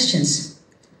asking questions.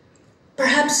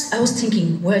 Perhaps I was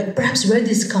thinking, perhaps where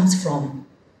this comes from,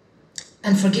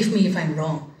 and forgive me if I'm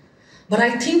wrong, but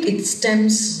I think it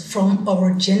stems from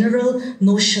our general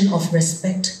notion of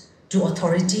respect to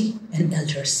authority and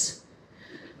elders.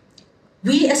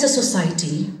 We as a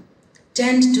society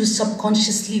tend to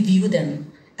subconsciously view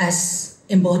them as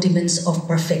embodiments of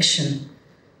perfection,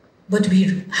 but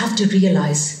we have to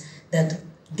realize that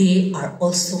they are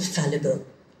also fallible,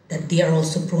 that they are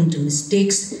also prone to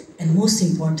mistakes, and most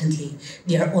importantly,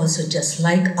 they are also just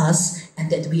like us, and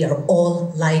that we are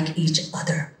all like each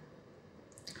other.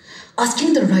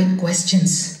 Asking the right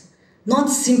questions, not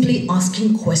simply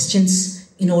asking questions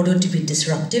in order to be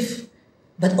disruptive,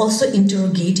 but also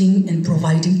interrogating and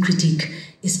providing critique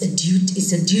is a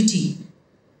duty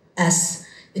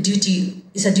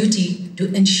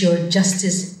to ensure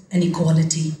justice and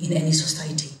equality in any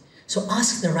society. So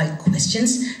ask the right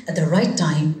questions at the right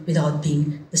time without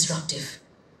being disruptive.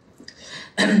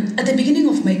 At the beginning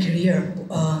of my career,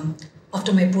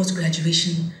 after my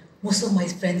post-graduation, most of my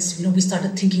friends, we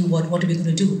started thinking about what are we going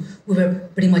to do. We were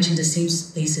pretty much in the same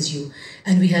place as you.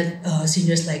 And we had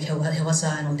seniors like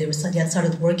Hewasa and all, they had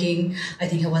started working. I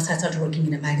think Hewasa had started working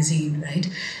in a magazine, right?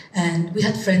 And we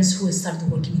had friends who had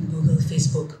started working in Google,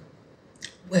 Facebook.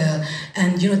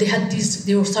 And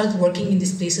they were started working in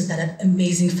these places that had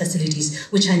amazing facilities,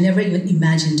 which I never even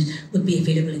imagined would be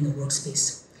available in the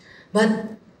workspace.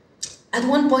 But at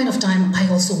one point of time, I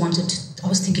was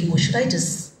thinking, well, should I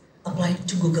just apply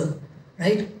to Google,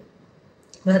 right?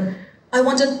 But I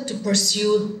wanted to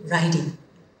pursue writing,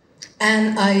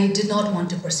 and I did not want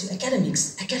to pursue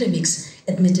academics. Academics,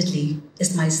 admittedly,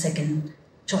 is my second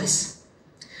choice.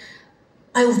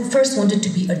 I first wanted to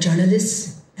be a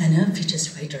journalist and a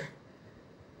features writer.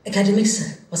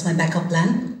 Academics was my backup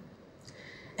plan,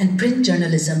 and print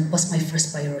journalism was my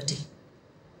first priority.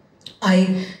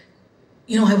 I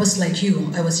was like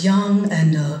you, I was young,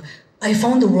 and I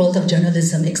found the world of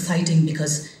journalism exciting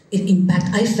because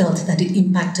I felt that it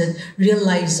impacted real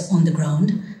lives on the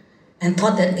ground, and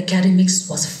thought that academics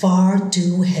was far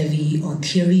too heavy on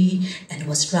theory and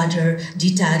was rather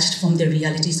detached from the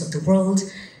realities of the world.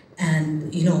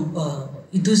 And and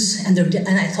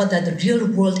I thought that the real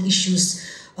world issues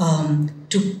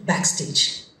took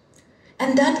backstage.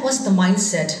 And that was the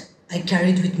mindset I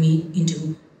carried with me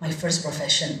into my first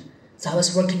profession. So I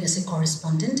was working as a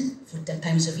correspondent for the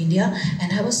Times of India,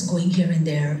 and I was going here and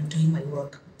there doing my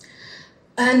work.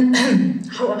 And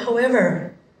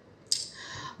however,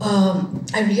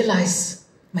 I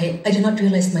did not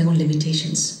realize my own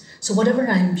limitations. So whatever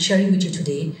I'm sharing with you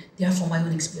today, they are from my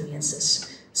own experiences.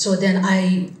 So then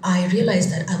I realized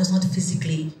that I was not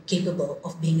physically capable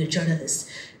of being a journalist,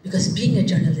 because being a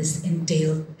journalist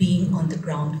entailed being on the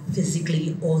ground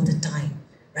physically all the time,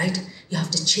 right? You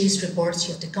have to chase reports,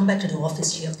 you have to come back to the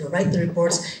office, you have to write the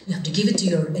reports, you have to give it to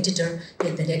your editor,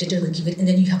 then the editor will give it, and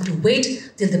then you have to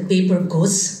wait till the paper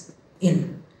goes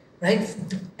in, right?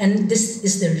 And this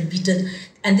is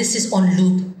this is on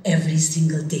loop every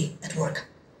single day at work.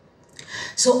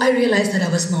 So I realized that I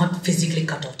was not physically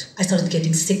cut out. I started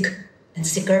getting sick and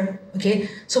sicker, okay?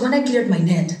 So when I cleared my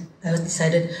net, I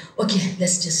decided, okay,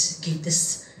 let's just give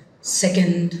this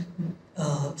second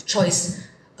choice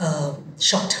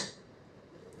shot.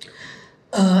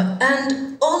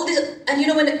 And all this,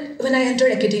 and when I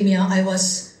entered academia, I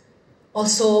was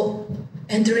also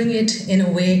entering it in a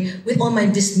way with all my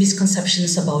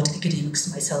misconceptions about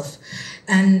academics myself.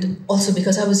 And also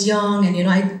because I was young, and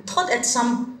I thought in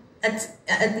some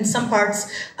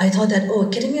parts, I thought that, oh,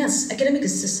 academic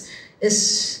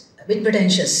is a bit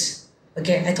pretentious.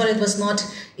 Okay, I thought it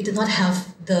did not have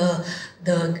the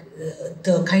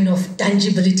kind of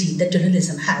tangibility that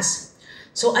journalism has.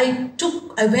 So I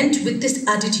went with this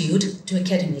attitude to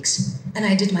academics, and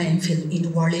I did my MPhil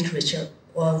in war literature,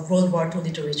 or World War II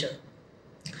literature.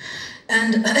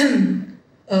 And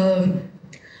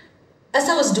as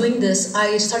I was doing this,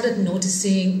 I started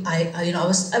noticing. I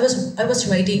was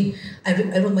writing.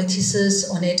 I wrote my thesis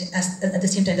on it at the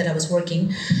same time that I was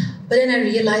working, but then I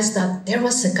realized that there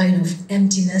was a kind of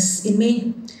emptiness in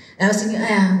me. I was thinking,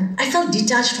 I felt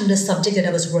detached from the subject that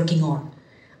I was working on,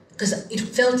 because it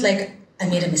felt like I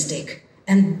made a mistake.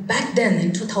 And back then,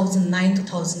 in 2009,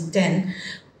 2010,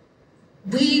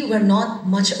 we were not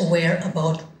much aware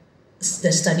about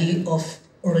the study of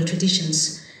oral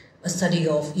traditions. A study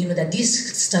of, that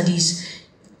these studies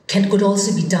could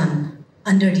also be done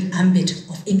under the ambit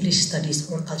of English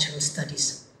studies or cultural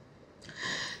studies.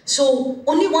 So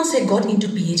only once I got into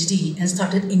PhD and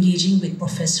started engaging with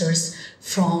professors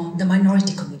from the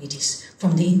minority communities,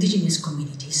 from the indigenous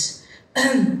communities,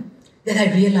 that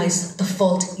I realized the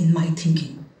fault in my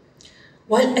thinking.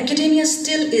 While academia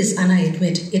still is, and I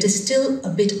admit, it is still a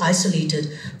bit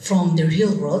isolated from the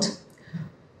real world,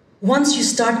 once you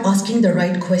start asking the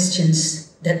right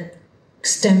questions that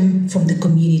stem from the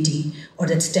community or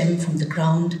that stem from the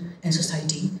ground and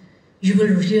society, you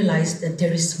will realize that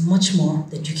there is much more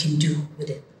that you can do with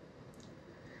it.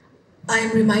 I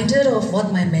am reminded of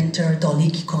what my mentor, Dolly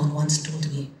Kikon, once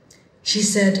told me. She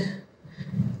said,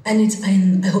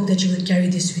 and I hope that you will carry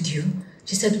this with you,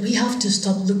 she said, we have to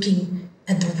stop looking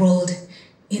at the world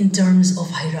in terms of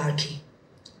hierarchy,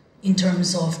 in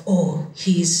terms of, oh,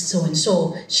 he is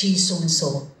so-and-so, she is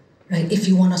so-and-so, right? If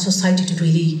you want a society to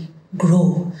really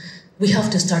grow, we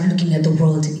have to start looking at the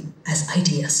world as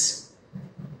ideas.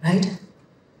 Right?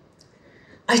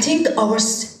 I think our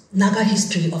Naga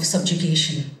history of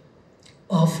subjugation,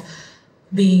 of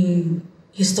being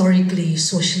historically,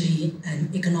 socially,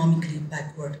 and economically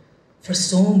backward for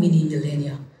so many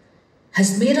millennia,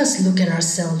 has made us look at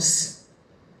ourselves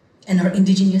and our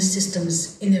indigenous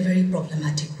systems in a very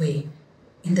problematic way,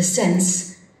 in the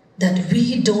sense that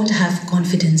we don't have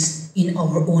confidence in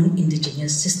our own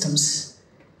indigenous systems.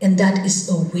 And that is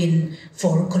a win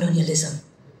for colonialism.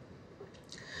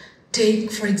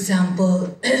 Take, for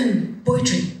example,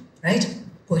 poetry, right?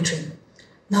 Poetry.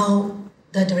 Now,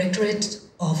 the Directorate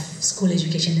of School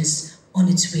Education is on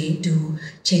its way to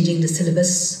changing the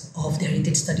syllabus of the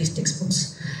heritage studies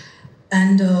textbooks.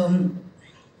 And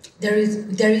there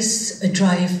is a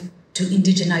drive to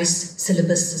indigenize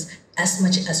syllabuses as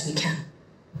much as we can.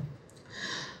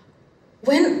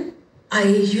 When I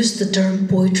use the term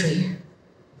poetry,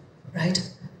 right?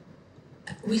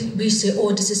 We say,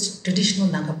 oh, this is traditional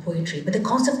Naga poetry, but the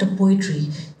concept of poetry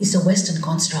is a Western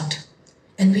construct,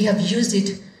 and we have used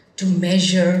it to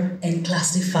measure and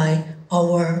classify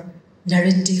our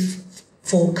narrative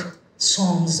folk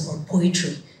songs or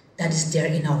poetry that is there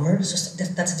in our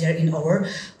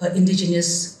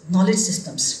indigenous knowledge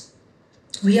systems.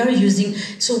 We are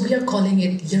calling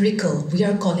it lyrical, we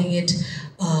are calling it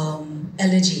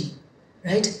elegy,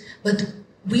 right? But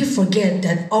we forget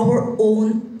that our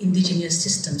own indigenous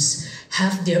systems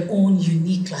have their own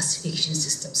unique classification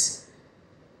systems.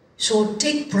 So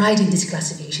take pride in these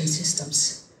classification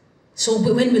systems. So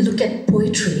when we look at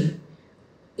poetry,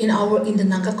 in the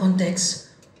Naga context,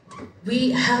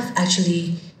 we have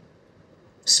actually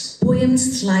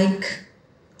poems like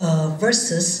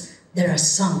verses that are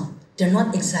sung. They're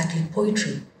not exactly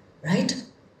poetry, right?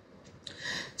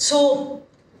 So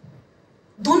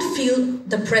don't feel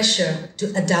the pressure to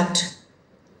adapt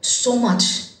so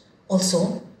much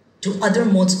also to other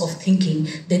modes of thinking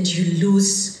that you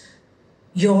lose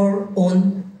your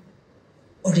own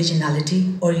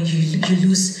originality, or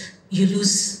you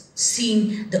lose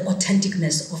seeing the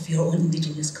authenticness of your own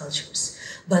indigenous cultures.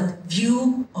 But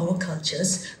view our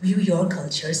cultures, view your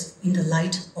cultures in the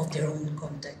light of their own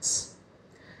context.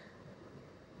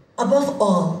 Above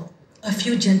all, a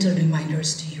few gentle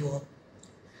reminders to you all.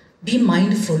 Be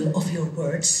mindful of your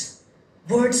words.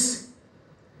 Words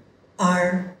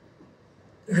are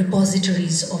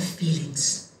repositories of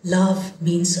feelings. Love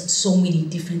means so many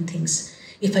different things.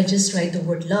 If I just write the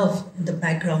word love in the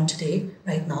background today,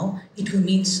 right now, it will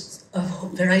mean a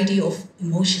variety of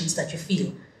emotions that you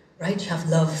feel, right? You have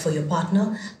love for your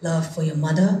partner, love for your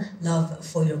mother, love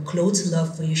for your clothes,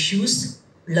 love for your shoes,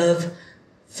 love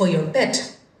for your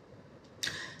pet.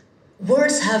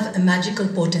 Words have a magical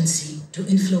potency to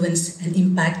influence and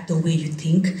impact the way you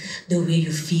think, the way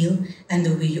you feel, and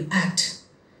the way you act.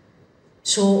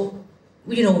 So,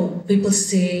 you know, people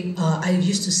say, I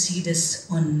used to see this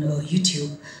on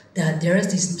YouTube, that there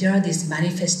are these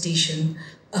manifestation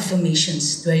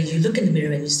affirmations where you look in the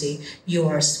mirror and you say, you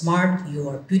are smart, you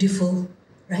are beautiful,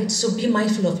 right? So be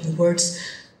mindful of your words.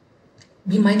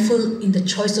 Be mindful in the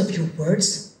choice of your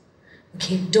words.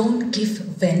 Okay, don't give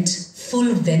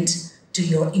full vent to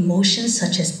your emotions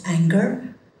such as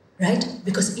anger, right?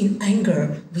 Because in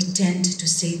anger, we tend to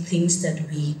say things that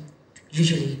we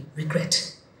usually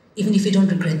regret. Even if we don't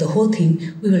regret the whole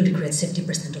thing, we will regret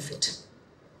 70% of it.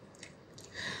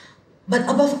 But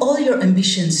above all your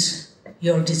ambitions,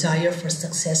 your desire for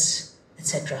success,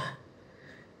 etc.,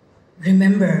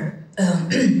 remember,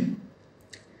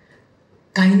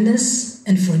 kindness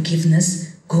and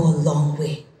forgiveness go a long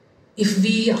way.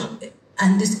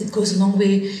 It goes a long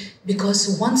way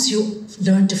because once you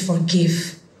learn to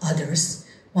forgive others,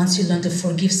 once you learn to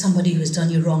forgive somebody who has done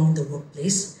you wrong in the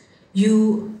workplace,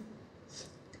 you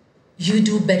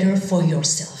do better for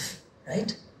yourself,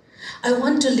 right? I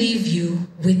want to leave you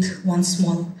with one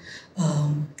small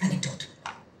anecdote.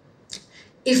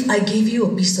 If I give you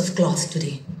a piece of cloth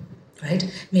today, right?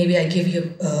 Maybe I give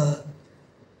you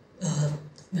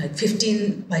like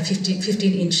 15 by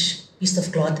 15 inch piece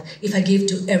of cloth. If I give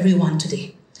to everyone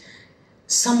today,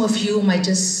 some of you might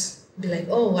just be like,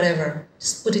 oh, whatever,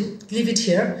 just leave it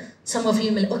here. Some of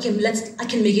you may, okay, I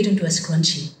can make it into a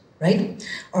scrunchie, right?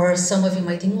 Or some of you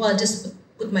might think, well, I'll just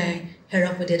put my hair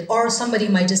up with it. Or somebody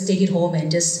might just take it home and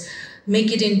just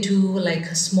make it into like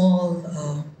a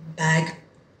small bag,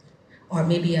 or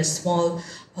maybe a small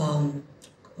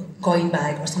coin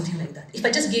bag or something like that. If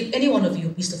I just gave any one of you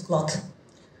a piece of cloth,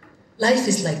 life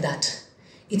is like that.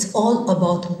 It's all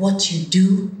about what you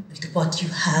do with what you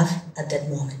have at that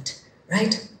moment,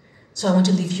 right? So I want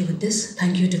to leave you with this.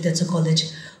 Thank you to Tetso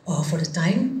College for the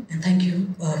time, and thank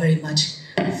you very much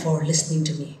for listening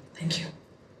to me. Thank you.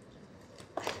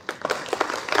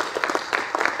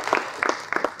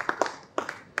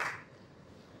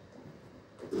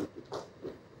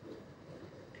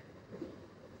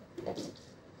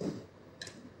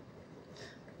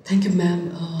 Thank you,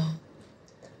 ma'am,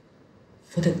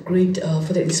 for that great,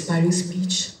 for that inspiring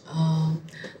speech.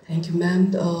 Thank you,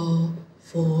 ma'am,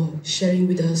 for sharing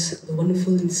with us the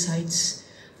wonderful insights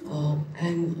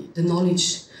and the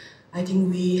knowledge. I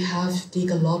think we have to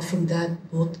take a lot from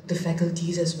that, both the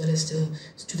faculties as well as the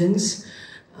students.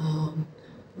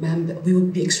 Ma'am, we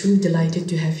would be extremely delighted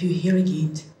to have you here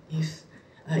again if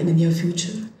in the near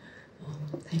future.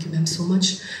 Thank you, ma'am, so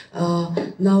much.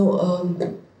 Now,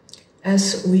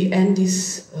 as we end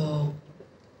this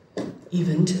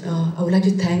event, I would like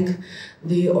to thank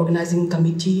the organizing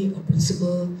committee, our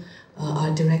principal,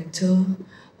 our director,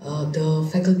 the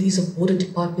faculties of both the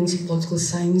departments in political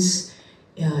science,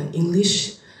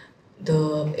 English,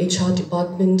 the HR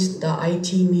department, the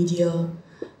IT media,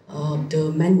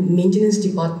 the maintenance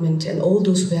department, and all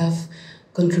those who have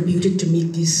contributed to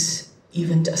make this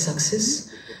event a success.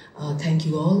 Thank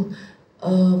you all.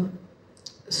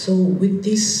 So with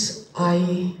this,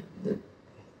 I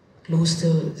close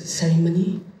the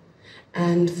ceremony,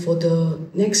 and for the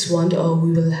next one,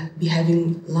 we will be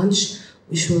having lunch,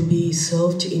 which will be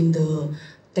served in the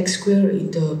Tech Square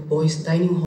in the boys' dining hall.